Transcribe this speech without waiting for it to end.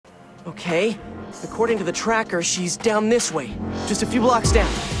Okay. According to the tracker, she's down this way. Just a few blocks down.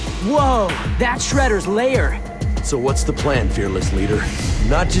 Whoa! That's Shredder's lair! So what's the plan, fearless leader?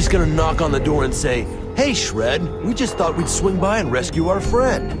 Not just gonna knock on the door and say, "Hey, Shred, we just thought we'd swing by and rescue our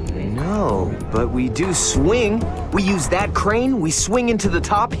friend." No, but we do swing. We use that crane, we swing into the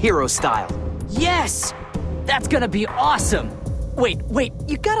top hero style. Yes! That's gonna be awesome! Wait,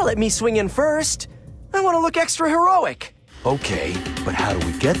 you gotta let me swing in first. I wanna look extra heroic. Okay, but how do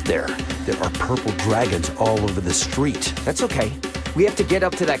we get there? There are purple dragons all over the street. That's okay. We have to get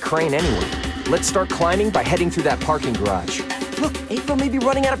up to that crane anyway. Let's start climbing by heading through that parking garage. Look, April may be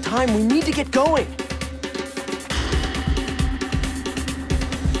running out of time. We need to get going.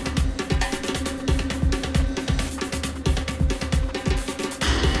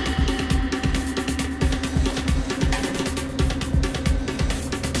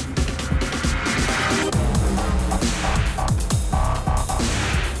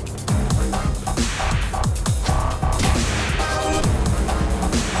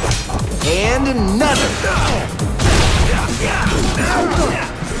 And another!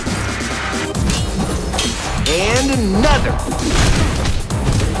 And another!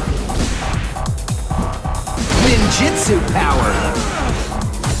 Ninjutsu power!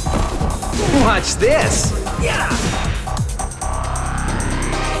 Watch this! Yeah!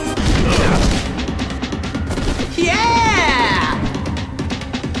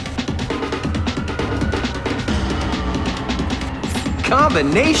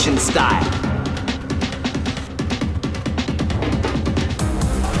 Combination style!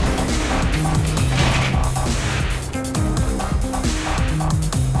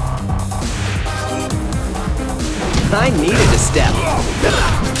 I needed a step.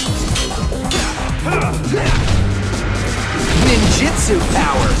 Ninjutsu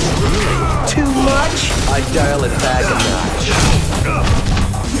power! Too much? I dial it back a notch.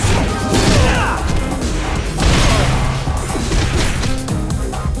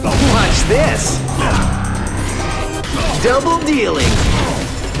 Watch this! Double dealing!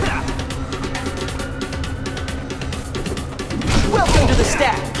 Welcome to the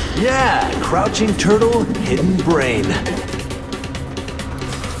stack! Yeah, crouching turtle, hidden brain.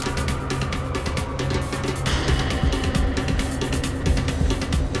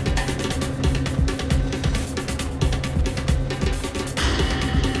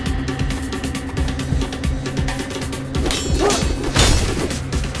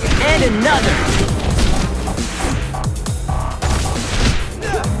 And another!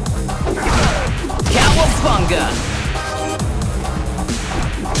 Cowabunga!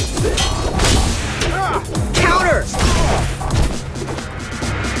 Counter!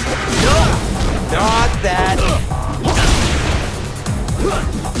 No! Not that!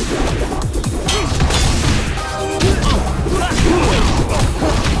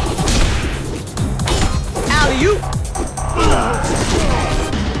 Alley-oop!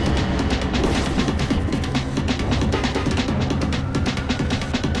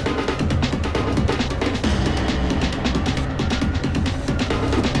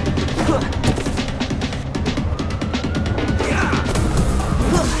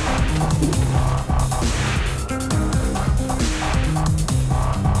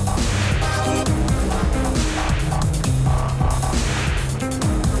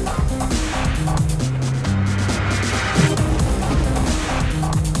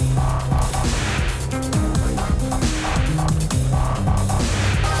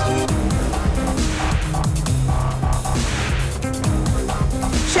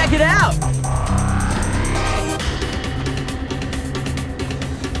 Check it out!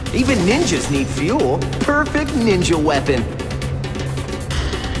 Even ninjas need fuel. Perfect ninja weapon.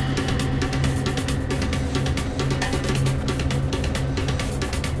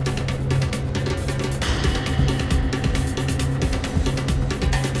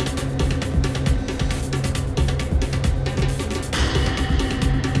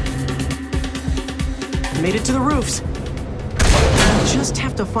 Made it to the roofs. Just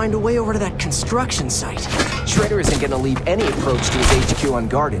have to find a way over to that construction site. Shredder isn't gonna leave any approach to his HQ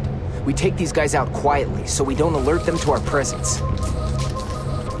unguarded. We take these guys out quietly, so we don't alert them to our presence.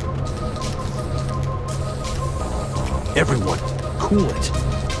 Everyone, cool it.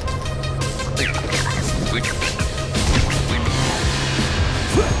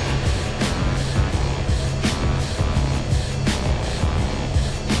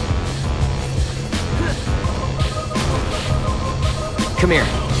 Come here.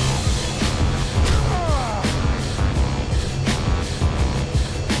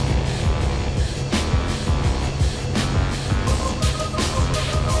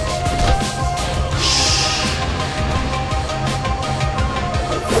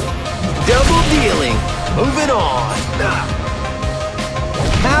 Moving on.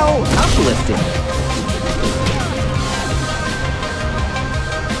 How uplifting.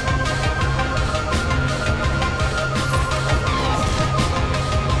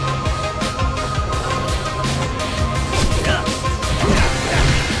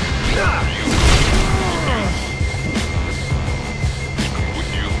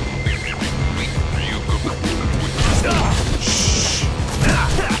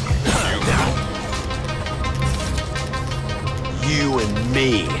 You and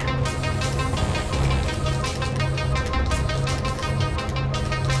me.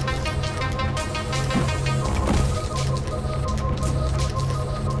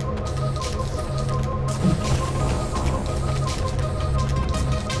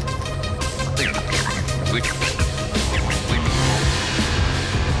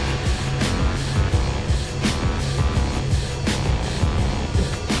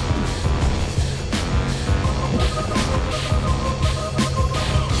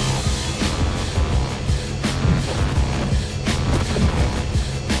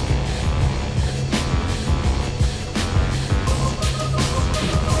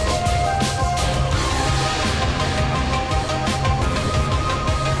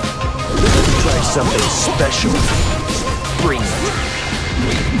 Something special. Bring it.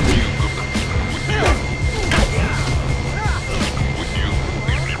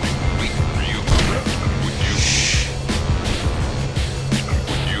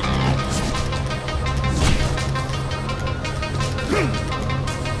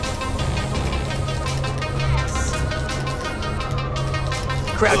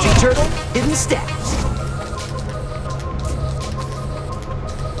 Crouching turtle, hidden step.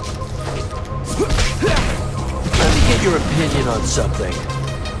 Get your opinion on something.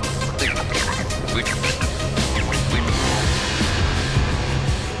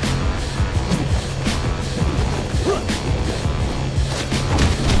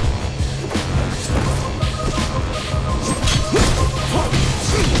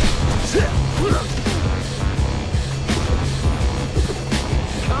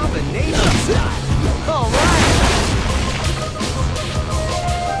 Combination style. All right.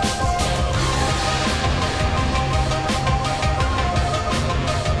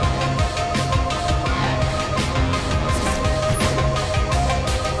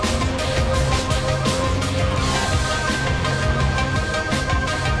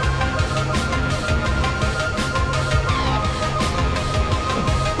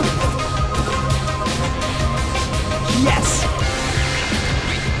 Yes!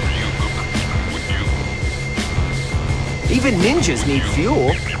 Even ninjas need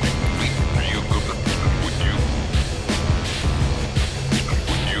fuel.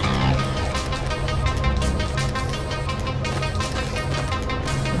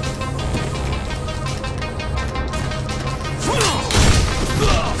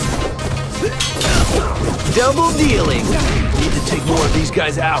 Double dealing. Need to take more of these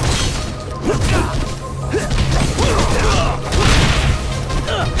guys out.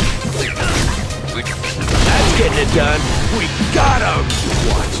 That's getting it done. We got him.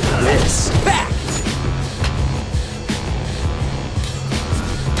 Watch this. Back!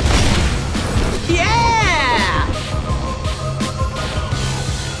 Yeah!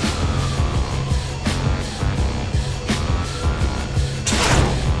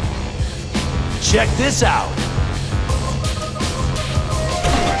 Check this out.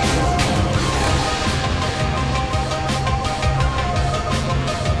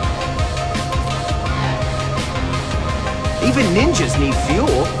 Even ninjas need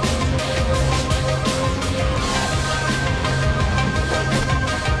fuel.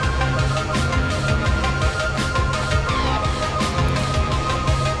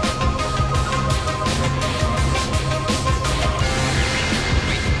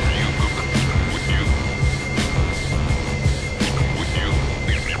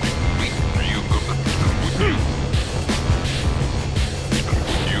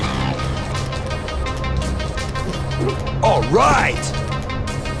 All right.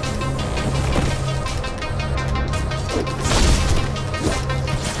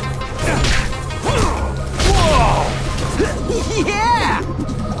 Yeah!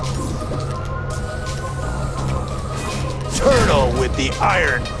 Turtle with the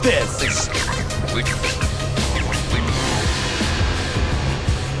iron fists.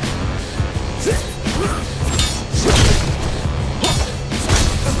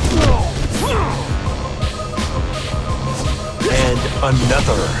 And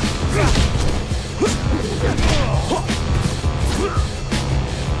another.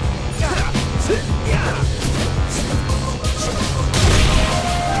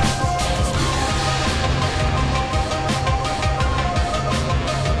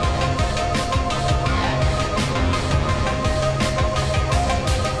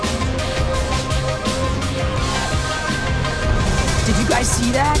 You guys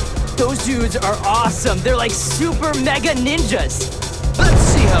see that? Those dudes are awesome. They're like super mega ninjas. Let's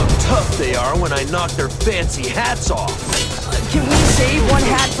see how tough they are when I knock their fancy hats off. Can we save one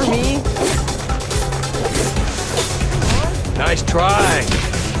hat for me? Nice try.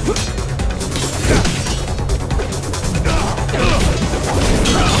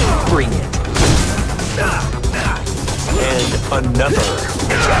 Bring it. And another.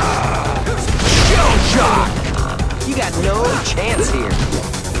 Shell shock! You got no chance here.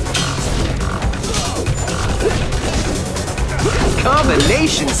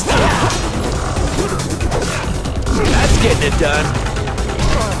 Combination stuff. That's getting it done.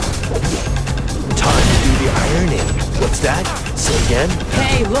 Time to do the ironing. What's that? Say again?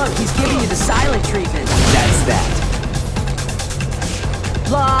 Hey, look, he's giving you the silent treatment. That's that.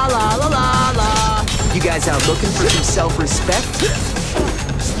 La la la la la. You guys out looking for some self-respect?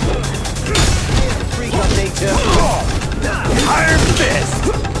 Freak up, they too. Iron fist!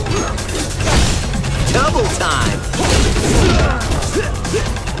 Double time!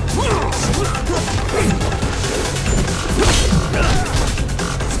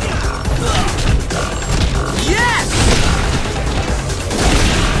 Yes!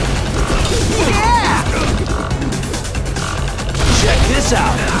 Yeah! Check this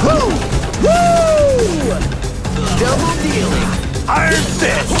out! Woo! Woo! Double dealing! Iron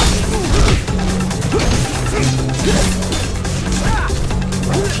fist!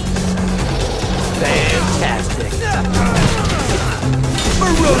 Fantastic!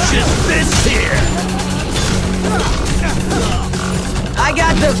 Ferocious fist here! I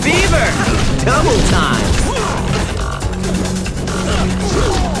got the fever! Double time!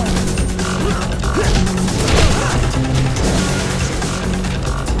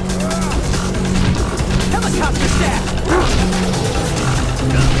 Helicopter staff!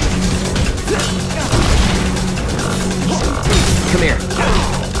 Come here.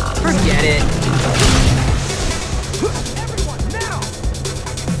 Forget it. Everyone, now!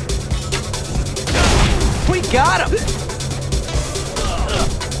 We got him!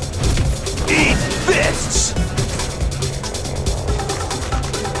 Eat fists!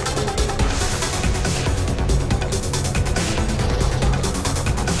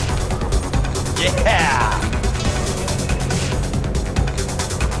 Yeah!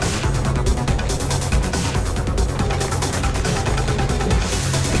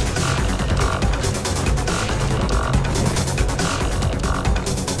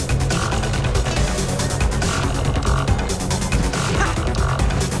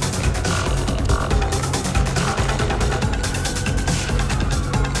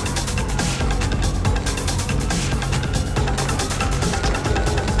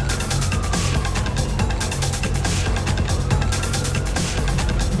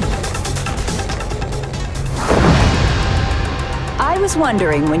 I was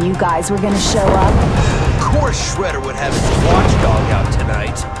wondering when you guys were gonna show up. Of course Shredder would have his watchdog out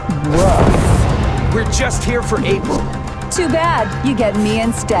tonight. Whoa. We're just here for April. Too bad. You get me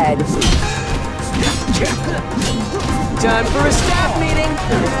instead. Time for a staff meeting!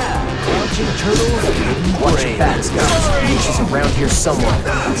 Watching turtles eating Watch your brains. backs, guys. She's around here somewhere.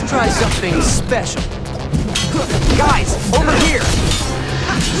 Let's try something special. Guys, over here!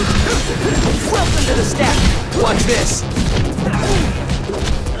 Welcome to the staff. Watch this.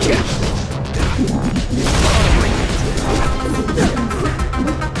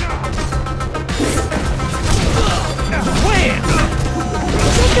 Wham!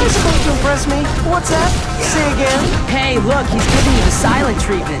 You guys supposed to impress me? What's that? Say again. Hey, look, he's giving you the silent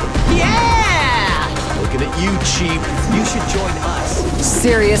treatment. Yeah! Looking at you, Chief. You should join us.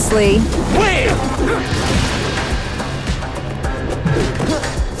 Seriously? Wham!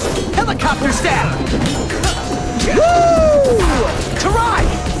 Helicopter staff! Woo! Karai!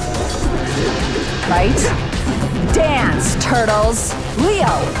 Right? Dance, turtles.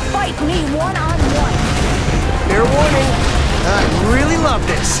 Leo, fight me one-on-one. Fair warning. I really love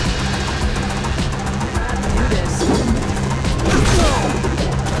this. Do this.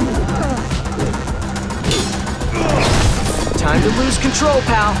 Time to lose control,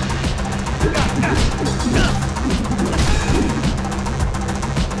 pal.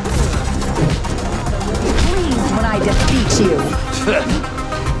 Pleased when I defeat you.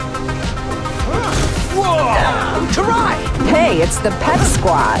 Whoa! Karai! Hey, it's the pet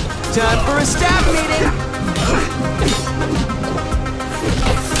squad. Time for a staff meeting.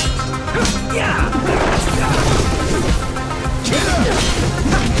 Yeah!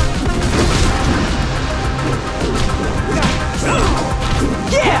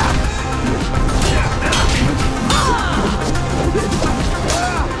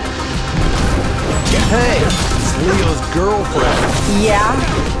 Hey, it's Leo's girlfriend.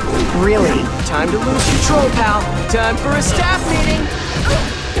 Yeah? Really? Time to lose control, pal. Time for a staff meeting.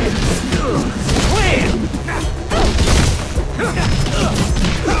 Wham!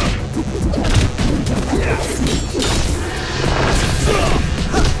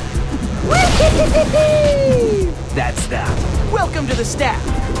 That's that. Welcome to the staff.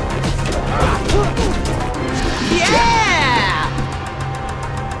 Yeah!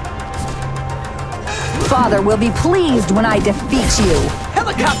 Father will be pleased when I defeat you.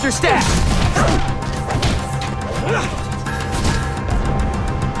 Helicopter staff!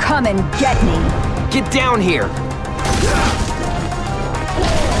 Come and get me. Get down here!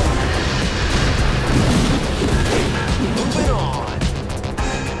 Moving on.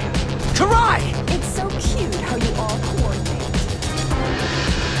 Karai! It's so cute how you all coordinate.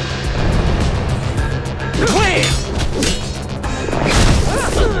 Wham!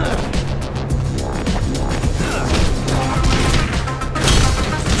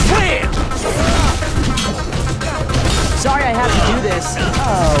 Wham! Sorry I have to do this.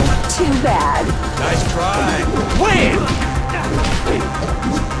 Oh, too bad. Nice try. Wham!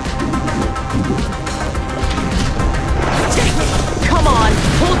 Come on,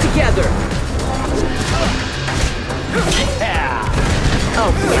 pull together. Yeah.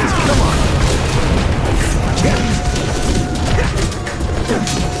 Oh, please, come on.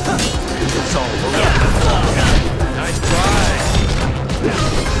 It's all over. Nice try.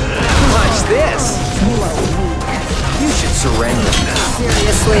 Watch this! You should surrender.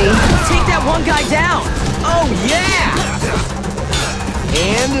 Seriously? Take that one guy down. Oh, yeah!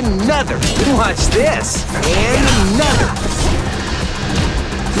 And another. Watch this. And another.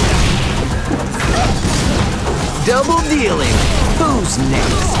 Double dealing. Who's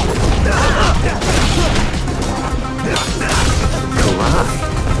next? Karai.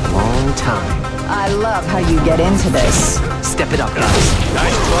 Long time. I love how you get into this. Step it up, guys.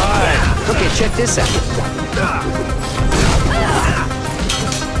 Nice try. Okay, check this out.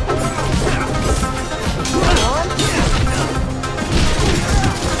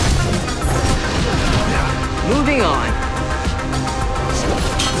 Moving on.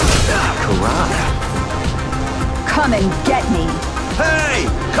 Karai. Come and get me. Hey,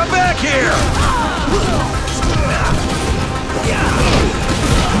 come back here.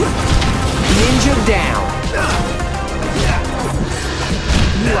 Ninja down.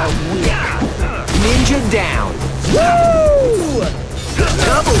 You are weak. Ninja down. Woo!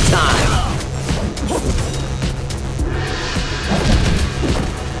 Double time.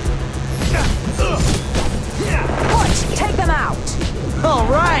 Push! Take them out! All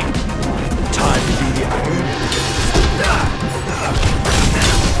right. Time to be the iron.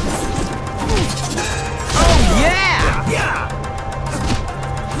 Oh, yeah!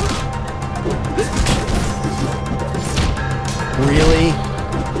 Really?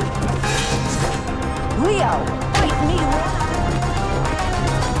 Leo! Fight me!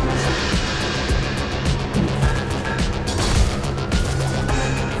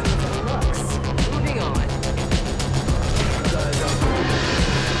 Moving on.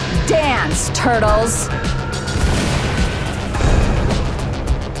 Dance, turtles!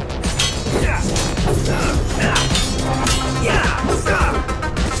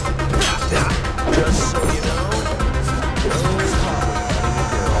 Just so you know.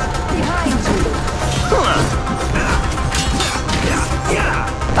 Behind you!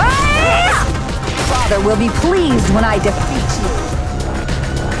 Ah! Father will be pleased when I defeat you.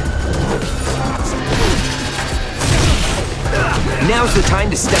 Now's the time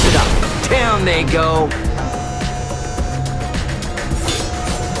to step it up. Down they go.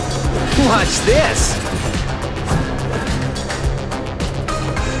 Watch this.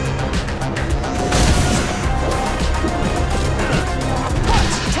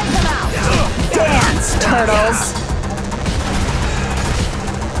 Take them out! Dance, turtles!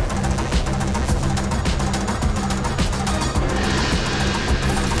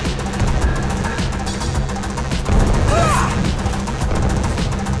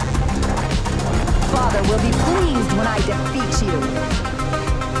 Father will be pleased when I defeat you.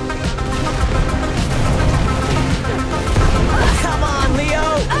 Come on, Leo.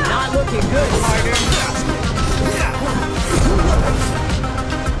 Not looking good, partner.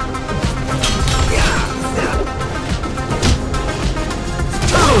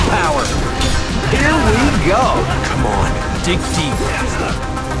 Turtle power. Here we go. Come on, dig deep.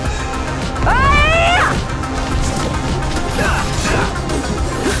 Ah!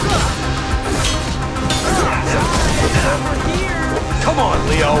 Come on,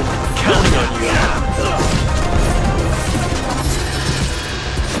 Leo. Counting on you.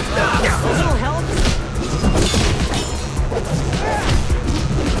 A little help?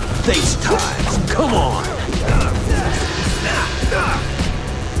 face time. Come on.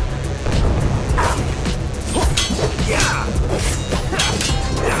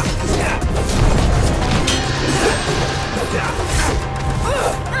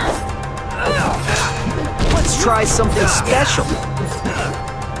 Let's try something special.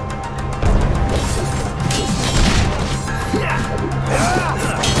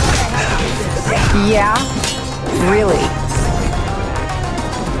 Yeah? Really?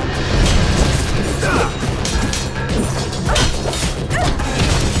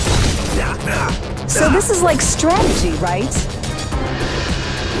 So this is like strategy, right?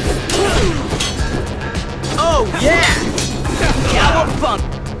 Oh, yeah! Cowabunga!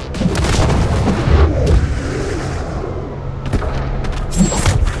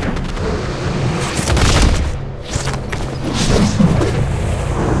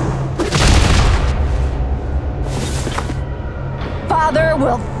 Father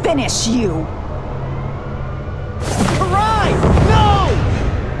will finish you. Right! No!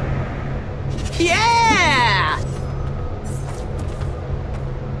 Yeah!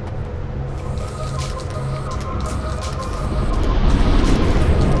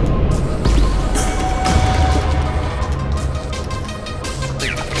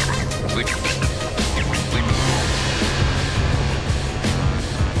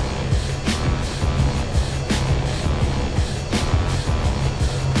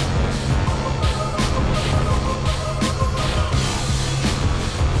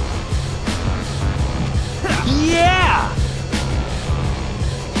 Yeah!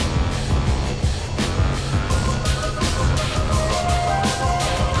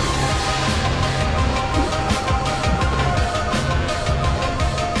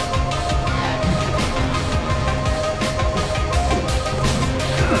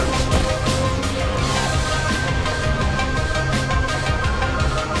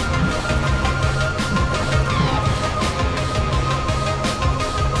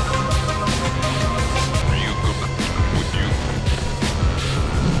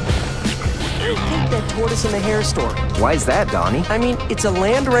 Take that tortoise in the hair store. Why's that, Donnie? I mean, it's a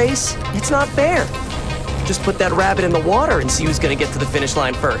land race. It's not fair. Just put that rabbit in the water and see who's gonna get to the finish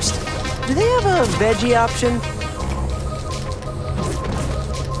line first. Do they have a veggie option?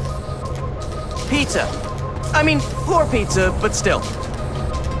 Pizza. I mean, floor pizza, but still.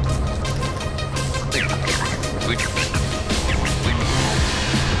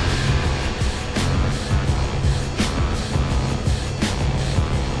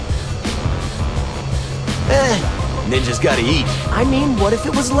 Ninja's gotta eat. I mean, what if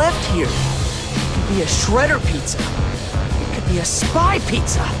it was left here? It could be a shredder pizza. It could be a spy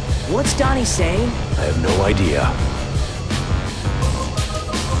pizza. What's Donnie saying? I have no idea.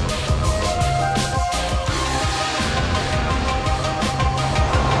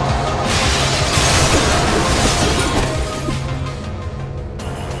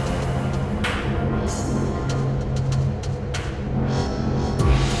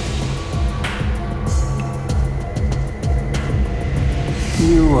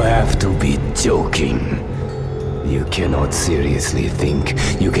 You have to be joking. You cannot seriously think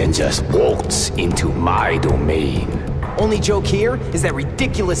you can just waltz into my domain. Only joke here is that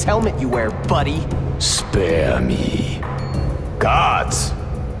ridiculous helmet you wear, buddy. Spare me. Guards!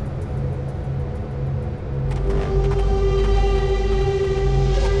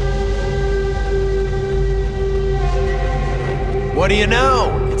 What do you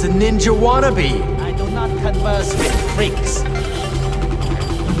know? It's a ninja wannabe. I do not converse with freaks.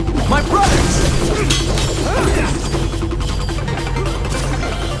 My brothers!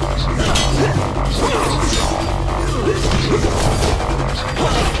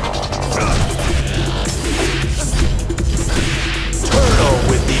 Turtle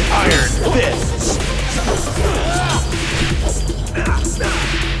with the iron fists.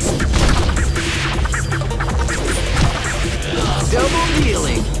 Double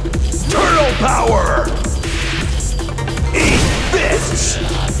dealing. Turtle power. Eat fists.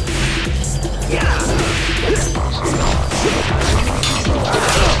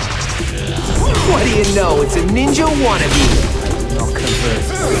 What do you know? It's a ninja wannabe. No converse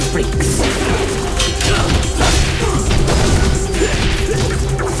with freaks.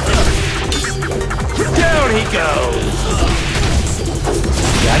 Down he goes.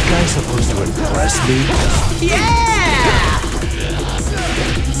 That guy's supposed to impress me? Yeah!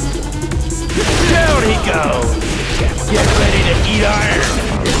 Down he goes. Get ready to eat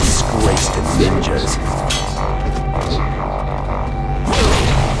iron. Disgrace to ninjas.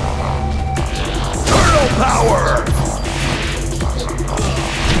 Turtle power.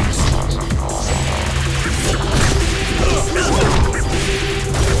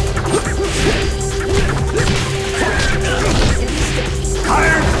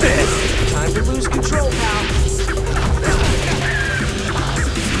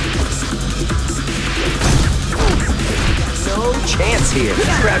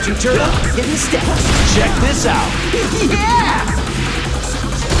 here. Crouching turtle, hidden steps. Check this out. Yeah!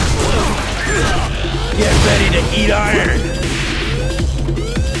 Get ready to eat iron.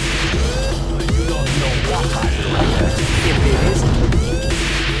 If it isn't.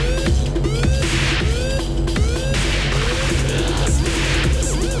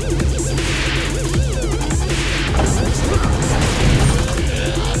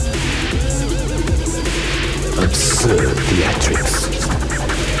 Absurd theatrics.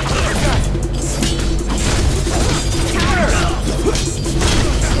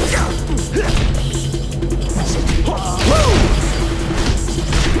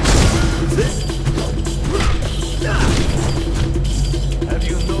 Have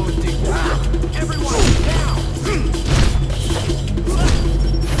you noticed? Everyone down!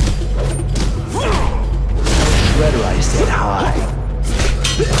 Shredder, I said hi.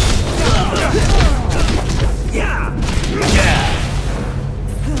 Yeah!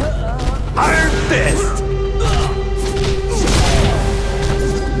 Iron Fist!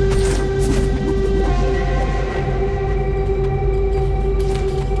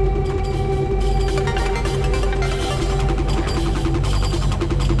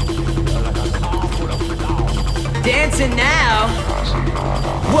 Dancing now!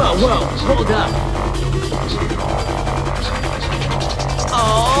 Whoa, hold up.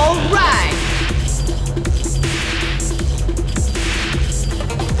 All right!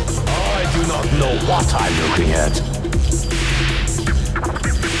 I do not know what I'm looking at.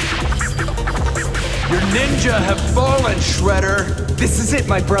 Your ninja have fallen, Shredder! This is it,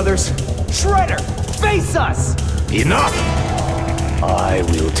 my brothers. Shredder, face us! Enough! I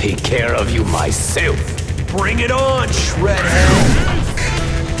will take care of you myself. Bring it on, Shredhead!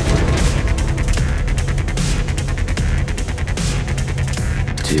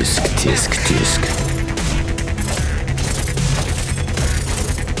 Disc, disc, disc.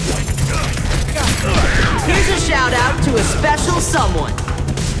 Here's a shout out to a special someone.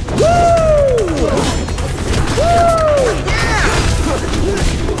 Woo! Woo! Yeah!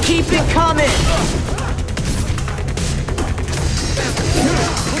 Keep it coming!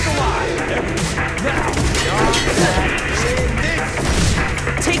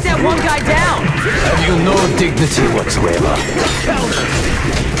 Take that one guy down! Have you no dignity whatsoever?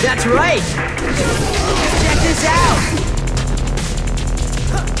 That's right! Check this out!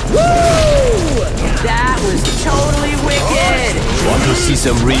 Woo! That was totally wicked! Want to see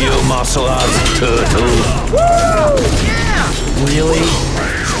some real martial arts, turtle? Woo! Yeah! Really?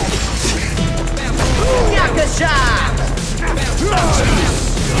 Yakasha!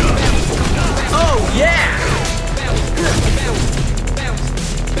 Oh yeah!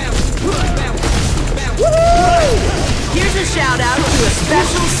 Woo! Here's a shout out to a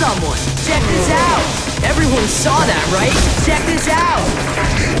special someone. Check this out. Everyone saw that, right? Check this out.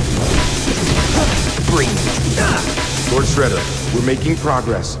 Bring it. Lord Shredder, we're making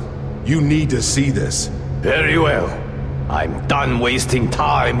progress. You need to see this. Very well. I'm done wasting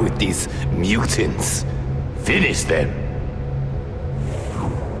time with these mutants. Finish them.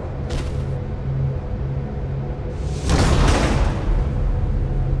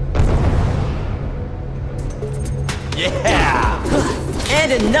 Yeah!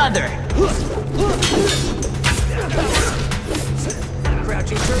 And another.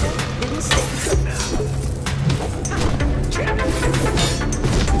 Crouching turtle, hidden steps.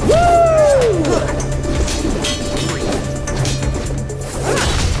 Woo!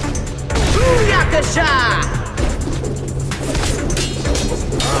 Yakasha!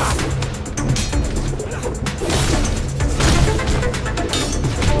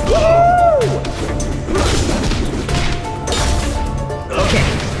 Okay,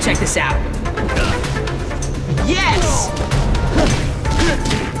 check this out. Yes!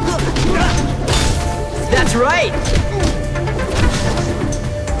 That's right!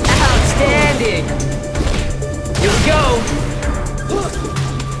 Outstanding! Here we go!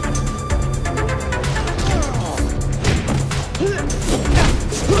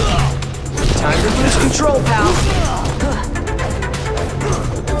 Time to lose control, pal!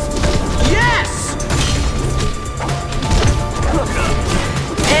 Yes!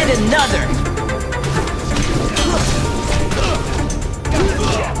 And another!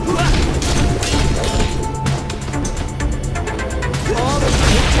 All the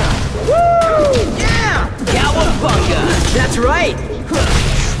good time. Woo! Yeah! Cowabunga! That's right!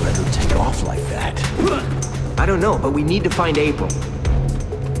 Shredder take off like that? I don't know, but we need to find April.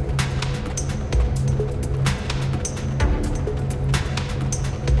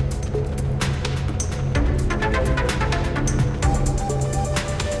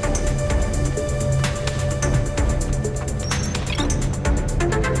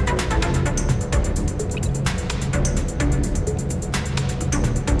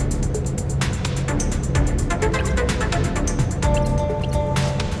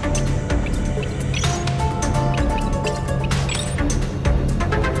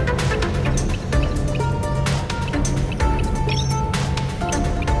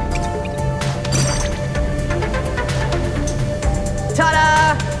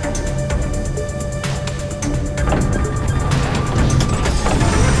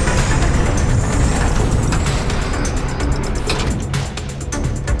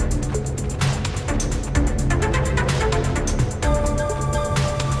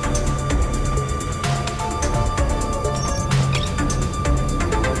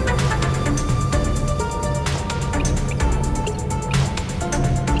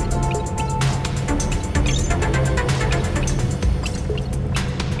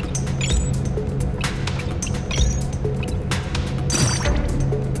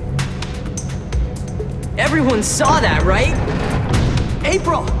 Everyone saw that, right?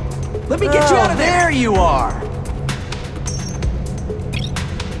 April! Let me get you out of there! There you are!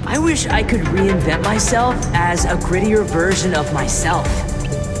 I wish I could reinvent myself as a grittier version of myself.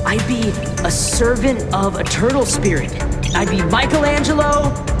 I'd be a servant of a turtle spirit. I'd be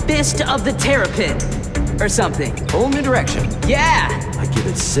Michelangelo, Fist of the Terrapin. Or something. Whole new direction. Yeah! I give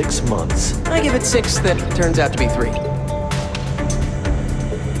it 6 months. I give it 6 that turns out to be 3.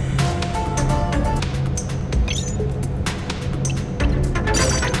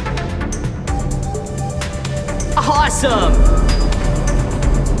 Awesome!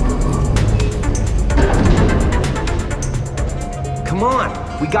 Come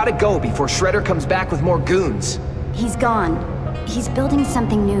on, we gotta go before Shredder comes back with more goons. He's gone. He's building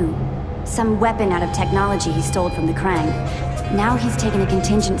something new. Some weapon out of technology he stole from the Krang. Now he's taken a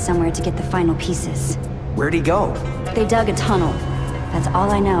contingent somewhere to get the final pieces. Where'd he go? They dug a tunnel. That's all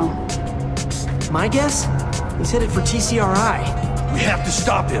I know. My guess? He's headed for TCRI. We have to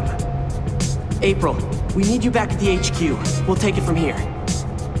stop him. April, we need you back at the HQ. We'll take it from here.